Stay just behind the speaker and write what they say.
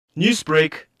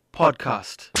Newsbreak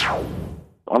Podcast.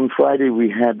 On Friday, we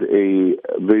had a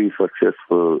very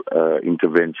successful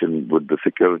intervention with the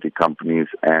security companies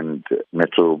and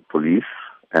Metro Police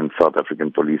and South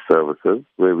African Police Services,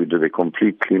 where we did a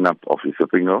complete cleanup of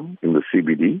Isipingo in the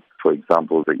CBD. For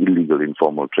example, the illegal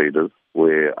informal traders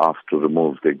were asked to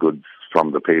remove their goods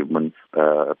from the pavements.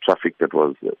 Traffic that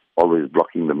was always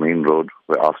blocking the main road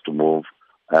were asked to move.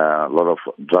 A lot of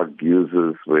drug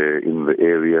users were in the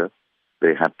area.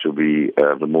 They had to be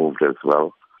removed as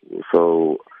well.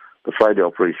 So the Friday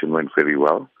operation went very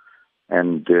well,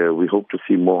 and we hope to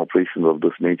see more operations of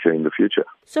this nature in the future.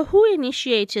 So who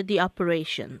initiated the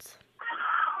operations?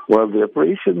 Well, the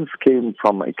operations came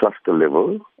from a cluster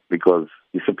level because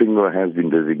Isipingo has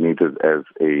been designated as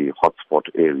a hotspot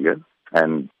area,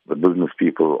 and the business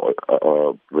people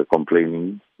were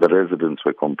complaining, the residents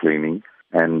were complaining,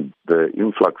 and the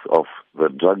influx of the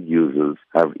drug users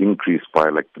have increased by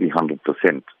like 300%.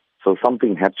 So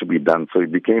something had to be done, so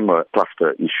it became a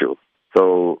cluster issue.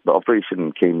 So the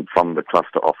operation came from the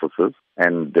cluster officers,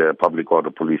 and public order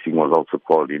policing was also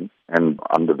called in. And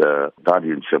under the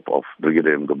guardianship of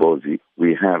Brigadier Mgobozi,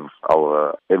 we have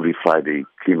our every Friday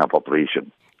cleanup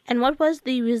operation. And what was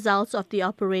the results of the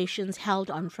operations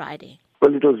held on Friday?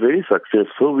 Well, it was very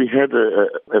successful. We had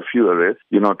a few arrests,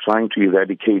 trying to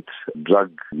eradicate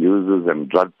drug users and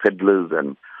drug peddlers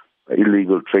and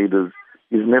illegal traders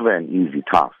is never an easy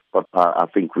task. But I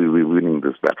think we're winning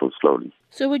this battle slowly.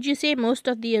 So would you say most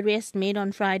of the arrests made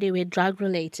on Friday were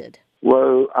drug-related?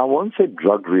 Well, I won't say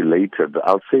drug-related.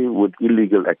 I'll say with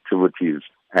illegal activities.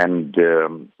 And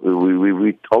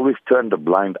we always turned a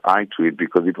blind eye to it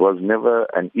because it was never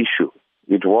an issue.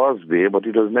 It was there, but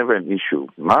it was never an issue.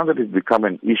 Now that it's become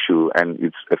an issue and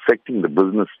it's affecting the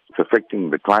business, it's affecting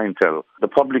the clientele, the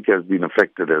public has been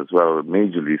affected as well,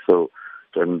 majorly. So,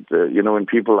 and when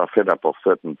people are fed up of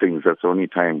certain things, that's the only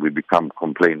time we become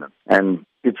complainants. And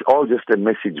it's all just a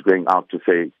message going out to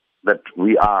say that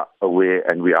we are aware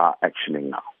and we are actioning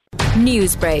now.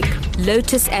 Newsbreak,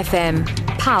 Lotus FM,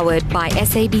 powered by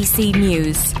SABC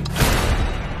News.